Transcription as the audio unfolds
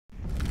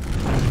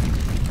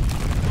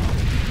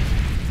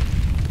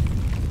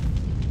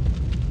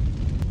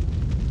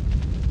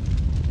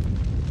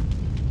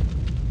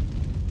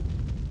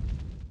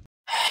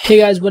Hey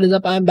guys what is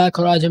up, I am back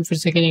और आज हम फिर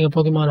से खेलेंगे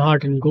पोकेमॉन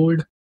हार्ट एंड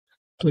गोल्ड।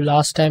 तो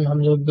लास्ट टाइम हम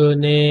लोग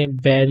ने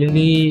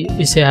बैरली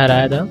इसे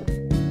हराया था,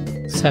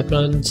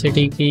 सैफ्रॉन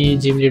सिटी की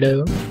जिम लीडर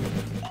को।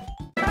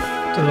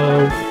 तो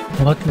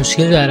बहुत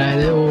मुश्किल से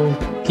हराए थे वो,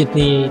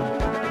 कितनी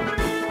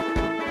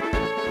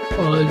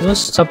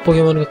ऑलमोस्ट सब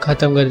पोकेमॉन को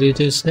ख़त्म कर दी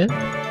थी उसने।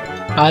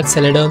 आज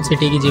सेलेडॉन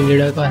सिटी की जिम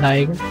लीडर को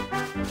हराएगा।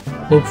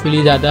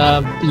 होपफुली ज़्यादा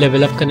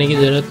लेवल अप करने की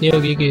ज़रूरत नहीं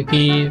होगी क्योंकि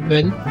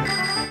वेल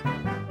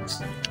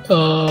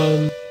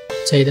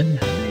सही था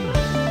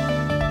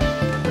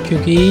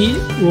क्योंकि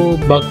वो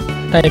बग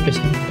टाइप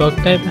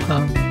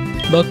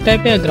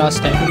है या ग्रास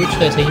टाइप है,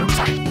 कुछ ऐसे ही।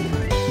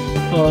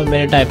 और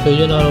मेरे टाइप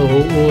पोजन और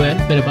वो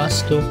है मेरे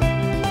पास, तो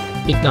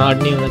इतना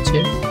हार्ड नहीं होना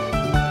चाहिए।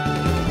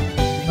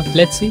 अब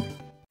लेट्स सी,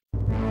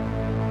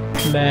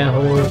 मैं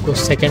हो को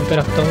सेकंड पे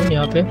रखता हूँ।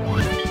 यहाँ पे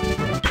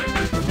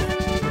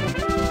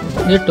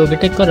मुझे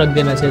टोगेटेक को रख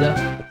देना चाहिए था,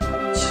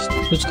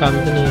 कुछ काम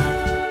तो नहीं है।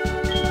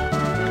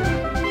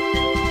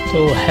 तो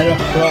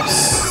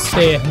हेराक्रॉस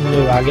से हम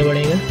लोग आगे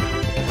बढ़ेंगे।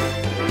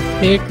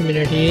 एक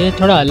मिनट, ये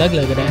थोड़ा अलग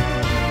लग रहा है,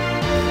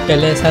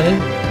 पहले ऐसा नहीं।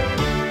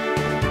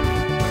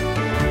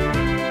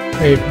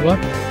 वेट हुआ,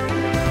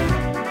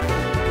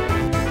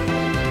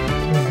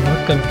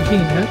 बहुत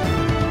कंफ्यूजिंग है।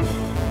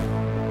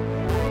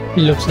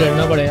 इन लोग से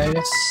लड़ना पड़ेगा आई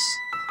गेस।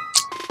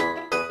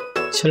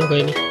 चलो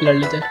कोई नहीं, लड़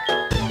लेते हैं।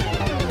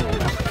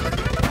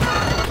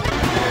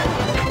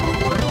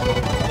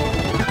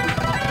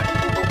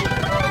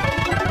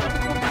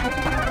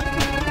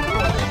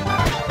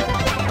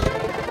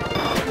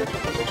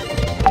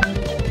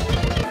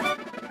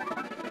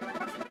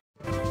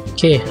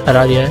 ओके,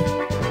 हरा दिया है।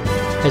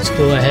 Let's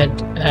go ahead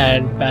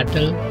and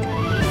battle.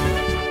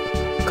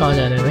 कहाँ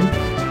जाना है भाई?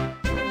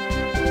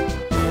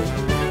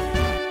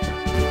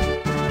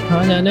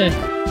 कहाँ जाना है?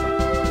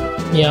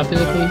 यहाँ पे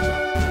तो कोई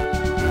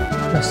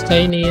रास्ता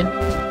ही नहीं है।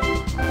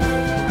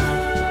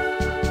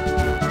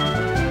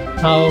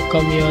 How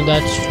come you are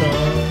that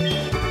strong?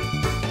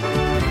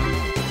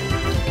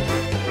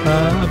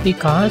 हाँ, अभी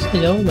कहाँ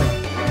से जाऊँ मैं?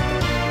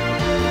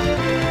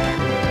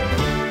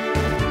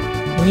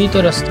 वही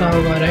तो रास्ता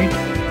होगा, राइट?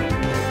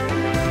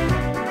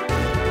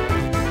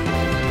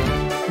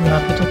 यहाँ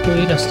पे तो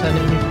कोई रास्ता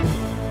नहीं है।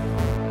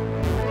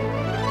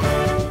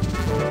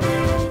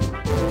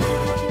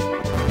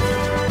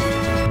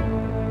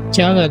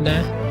 क्या करना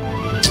है?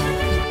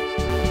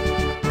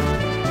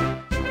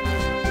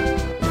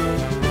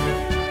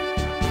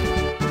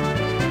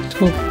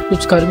 इसको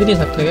कुछ कर भी नहीं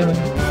सकता क्या मैं?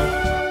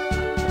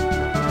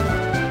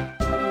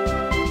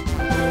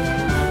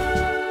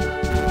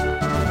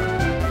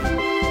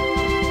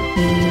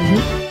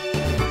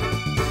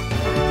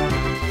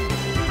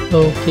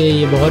 ओके,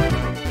 ये बहुत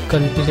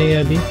कंफ्यूजिंग है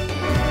अभी।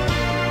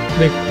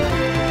 Wait,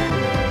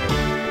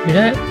 did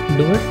I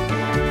do it?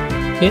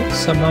 Okay,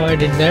 somehow I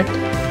did that.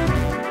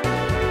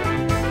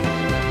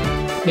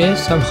 Okay,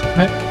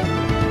 somehow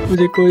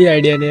मुझे कोई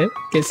आइडिया नहीं है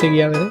कैसे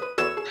किया मैंने,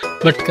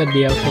 बट कर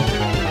दिया। ओके,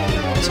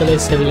 चलो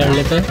इससे भी लड़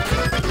लेते हैं।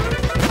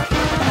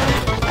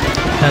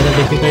 ज़्यादा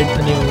डिफिकल्ट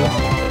तो नहीं होगा।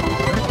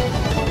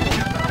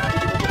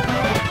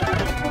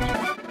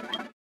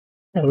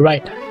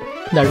 Right,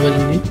 that was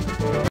easy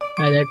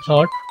as I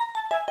thought.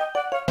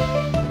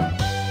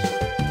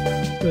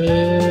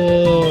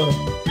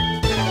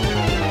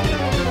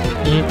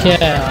 ये क्या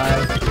है यार,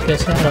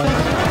 कैसे हरा?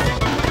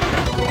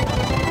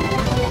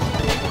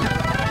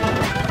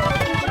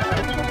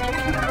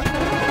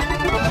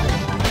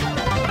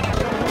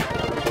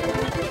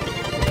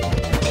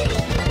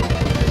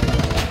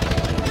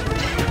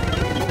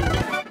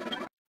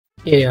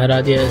 ये हरा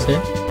दिया ऐसे।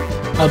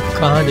 अब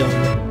कहाँ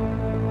जाऊँगा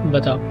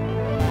बताओ?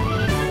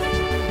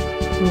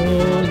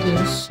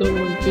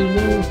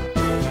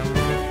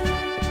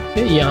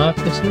 यहाँ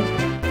पे से,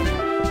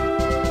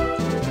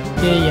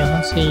 ये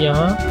यहाँ से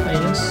यहाँ आई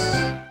गेस।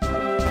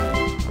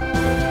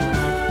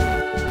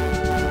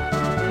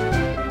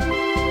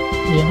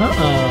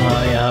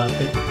 यहाँ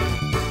पे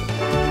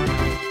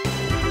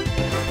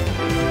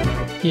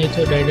ये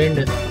तो डेड एंड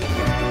है।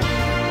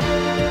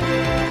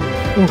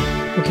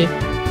 Okay,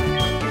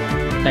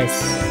 nice.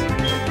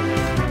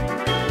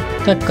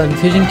 इतना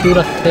कंफ्यूजिंग क्यों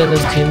रखते हैं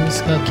लोग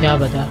जिम्स का, क्या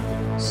बता।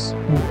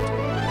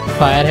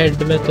 फायर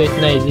हेड में तो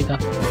इतना इजी था,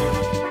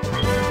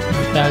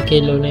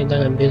 ताकि लोग ने इतना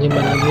कंफ्यूजिंग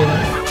बना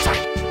दिया।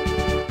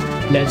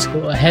 Let's go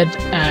ahead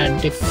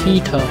and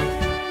defeat her.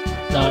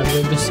 Now I'm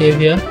going to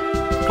save here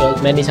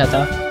because मैं नहीं चाहता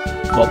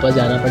वापस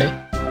जाना पड़े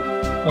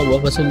और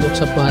वापस उन लोग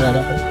सबको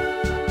हराना पड़े।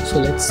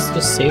 So let's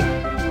just save.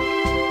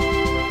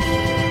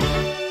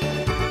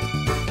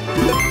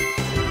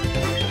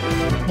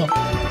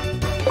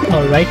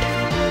 Alright,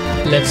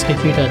 let's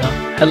defeat her now.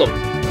 Hello,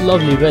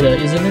 lovely weather,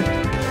 isn't it?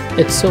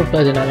 It's so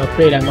pleasant. I'm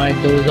afraid I might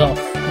doze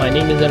off. My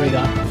name is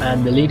RYZEN. I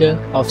am the leader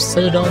of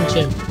Celadon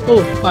Gym.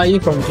 Oh, are you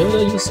from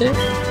Johto, you say?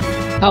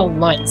 How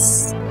nice.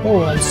 Oh,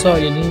 I'm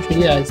sorry, I didn't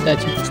realize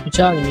that you were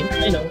charging me.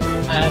 I know,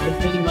 I have been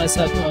training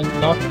myself on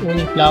not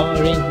only flower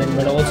arrangement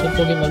but also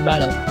Pokemon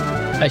battle.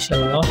 I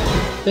shall not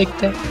pick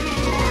them.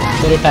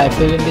 मेरे type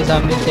के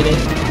सामने तेरे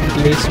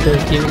list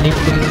की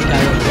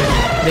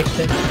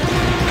देखते हैं।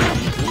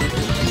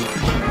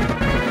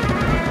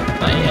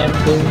 am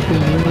going to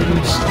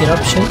use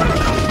eruption.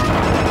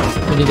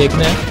 मुझे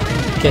देखना है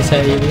कैसा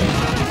है ये भी,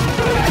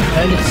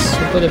 and it's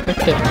super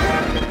effective.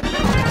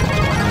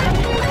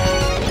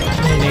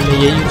 नहीं मैं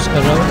ये यूज़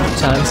कर रहा हूँ,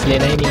 चांस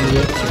लेना ही नहीं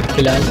मुझे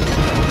फिलहाल।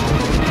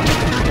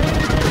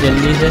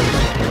 जल्दी से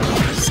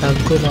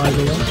सबको मार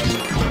दूँगा।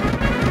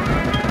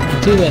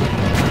 ठीक है,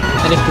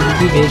 अरे खुद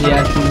भी भेज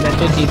यार, मैं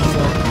तो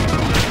जीतूँगा।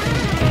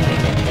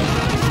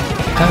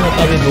 हाँ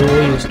अभी वो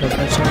यूज़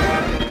करता हूँ।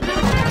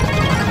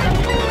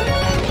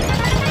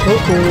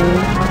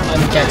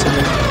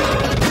 Uncatchable.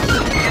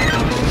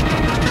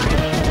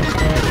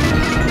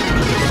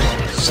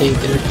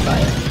 Secret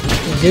fire.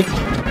 Is it?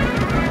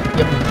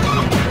 Yep.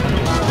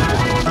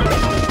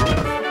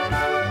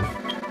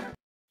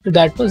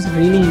 That was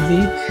really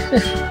easy.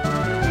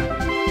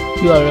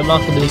 You are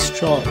remarkably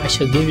strong. I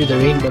shall give you the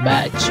rainbow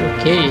badge.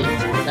 Okay,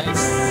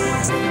 nice.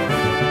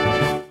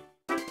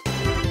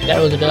 That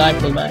was a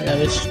delightful match. I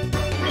wish.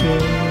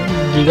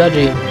 Giga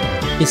Dream.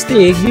 इसने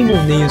एक भी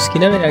move नहीं use की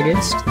ना मेरे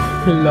against.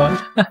 Lol.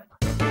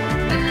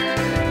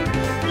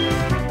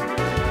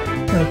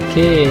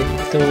 Okay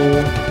तो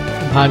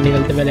बाहर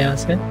निकलते पहले यहाँ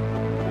से।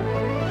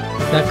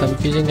 इतना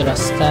कंफ्यूजिंग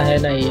रास्ता है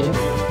ना ये।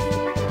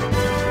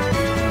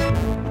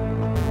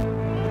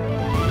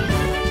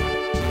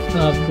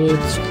 अब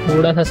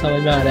थोड़ा सा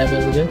समझ में आ रहा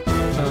है मुझे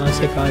कहाँ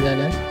से कहाँ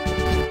जाना है।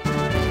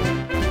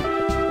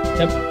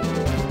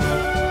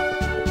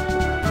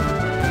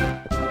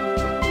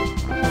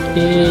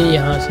 ये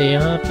यहाँ से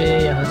यहाँ पे,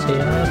 यहाँ से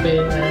यहाँ पे,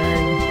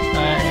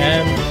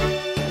 and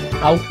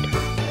I am out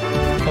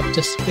of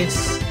this place.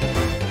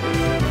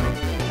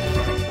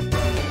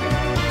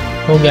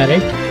 हो गया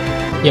right?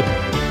 Yep.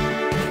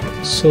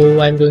 So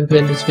I'm going to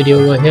end this video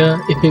over here.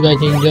 If you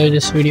guys enjoyed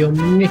this video,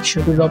 make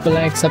sure to drop a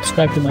like,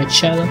 subscribe to my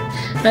channel,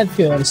 and if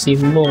you want to see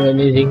more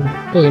amazing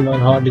Pokemon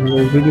hard and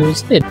more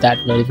videos, hit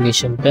that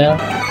notification bell.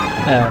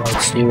 And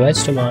I'll see you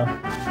guys tomorrow.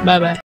 Bye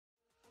bye.